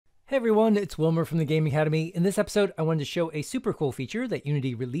Hey everyone, it's Wilmer from the Game Academy. In this episode, I wanted to show a super cool feature that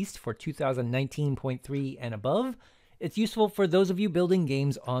Unity released for 2019.3 and above. It's useful for those of you building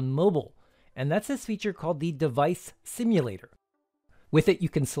games on mobile, and that's this feature called the Device Simulator. With it, you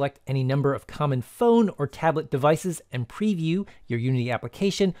can select any number of common phone or tablet devices and preview your Unity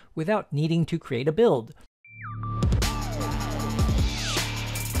application without needing to create a build.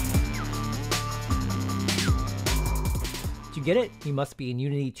 To get it, you must be in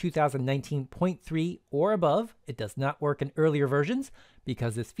Unity 2019.3 or above. It does not work in earlier versions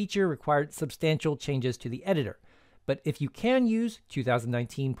because this feature required substantial changes to the editor. But if you can use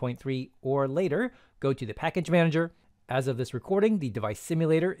 2019.3 or later, go to the Package Manager. As of this recording, the Device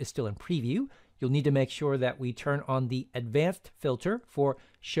Simulator is still in preview. You'll need to make sure that we turn on the Advanced filter for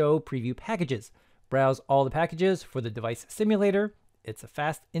Show Preview Packages. Browse all the packages for the Device Simulator. It's a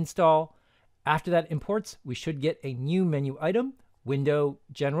fast install. After that imports, we should get a new menu item, Window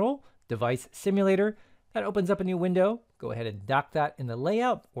General, Device Simulator. That opens up a new window. Go ahead and dock that in the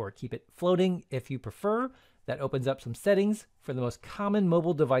layout or keep it floating if you prefer. That opens up some settings for the most common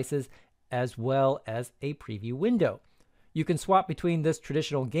mobile devices as well as a preview window. You can swap between this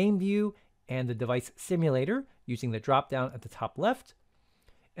traditional game view and the Device Simulator using the drop-down at the top left,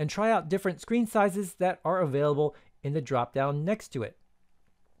 and try out different screen sizes that are available in the drop-down next to it.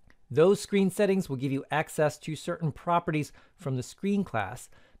 Those screen settings will give you access to certain properties from the screen class.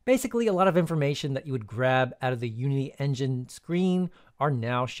 Basically, a lot of information that you would grab out of the Unity Engine screen are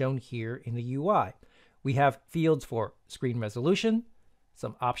now shown here in the UI. We have fields for screen resolution,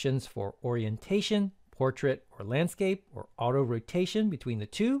 some options for orientation, portrait or landscape, or auto rotation between the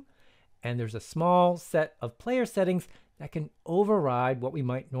two, and there's a small set of player settings that can override what we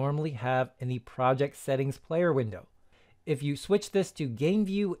might normally have in the project settings player window. If you switch this to Game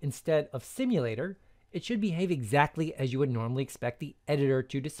View instead of Simulator, it should behave exactly as you would normally expect the editor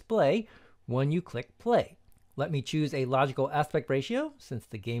to display when you click play. Let me choose a logical aspect ratio since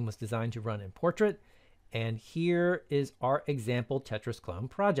the game was designed to run in portrait, and here is our example Tetris clone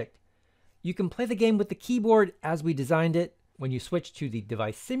project. You can play the game with the keyboard as we designed it. When you switch to the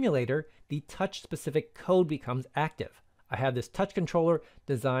Device Simulator, the touch-specific code becomes active. I have this touch controller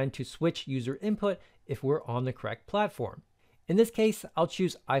designed to switch user input if we're on the correct platform. In this case, I'll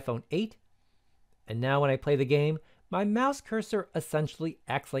choose iPhone 8. And now when I play the game, my mouse cursor essentially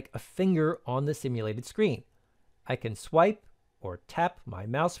acts like a finger on the simulated screen. I can swipe or tap my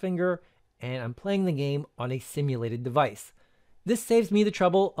mouse finger, and I'm playing the game on a simulated device. This saves me the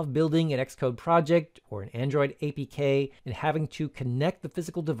trouble of building an Xcode project or an Android APK and having to connect the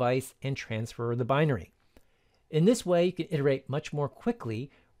physical device and transfer the binary. In this way, you can iterate much more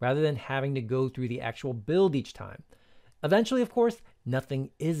quickly rather than having to go through the actual build each time. Eventually, of course,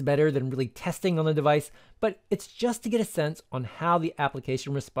 nothing is better than really testing on the device, but it's just to get a sense on how the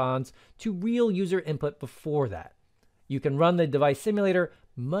application responds to real user input before that. You can run the Device Simulator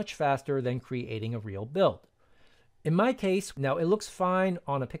much faster than creating a real build. In my case, now it looks fine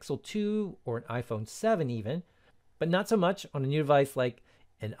on a Pixel 2 or an iPhone 7 even, but not so much on a new device like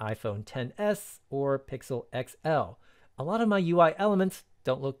an iPhone XS or Pixel XL. A lot of my UI elements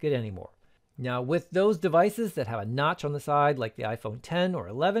don't look good anymore. Now with those devices that have a notch on the side like the iPhone 10 or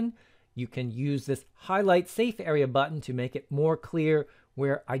 11, you can use this highlight safe area button to make it more clear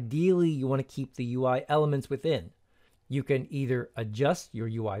where ideally you want to keep the UI elements within. You can either adjust your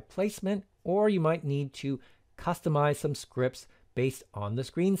UI placement or you might need to customize some scripts based on the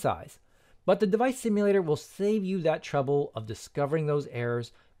screen size. But the Device Simulator will save you that trouble of discovering those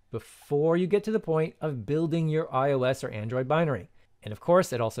errors before you get to the point of building your iOS or Android binary. And of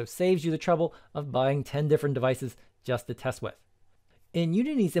course, it also saves you the trouble of buying 10 different devices just to test with. In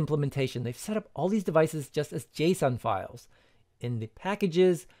Unity's implementation, they've set up all these devices just as JSON files. In the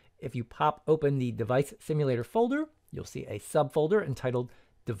packages, if you pop open the Device Simulator folder, you'll see a subfolder entitled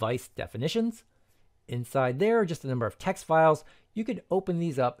Device Definitions. Inside there are just a number of text files. You can open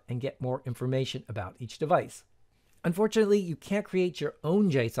these up and get more information about each device. Unfortunately, you can't create your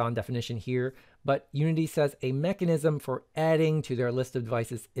own JSON definition here, but Unity says a mechanism for adding to their list of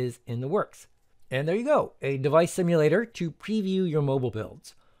devices is in the works. And there you go, a device simulator to preview your mobile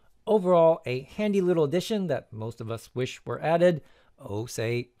builds. Overall, a handy little addition that most of us wish were added,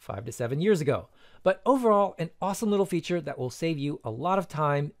 say 5 to 7 years ago. But overall, an awesome little feature that will save you a lot of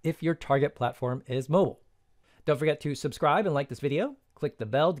time if your target platform is mobile. Don't forget to subscribe and like this video. Click the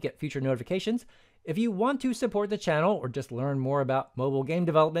bell to get future notifications. If you want to support the channel or just learn more about mobile game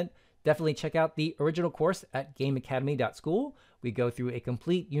development, definitely check out the original course at gameacademy.school. We go through a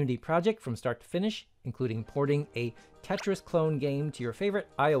complete Unity project from start to finish, including porting a Tetris clone game to your favorite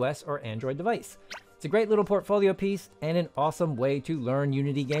iOS or Android device. It's a great little portfolio piece and an awesome way to learn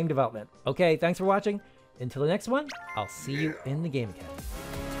Unity game development. Okay, thanks for watching. Until the next one, I'll see you in the Game Academy.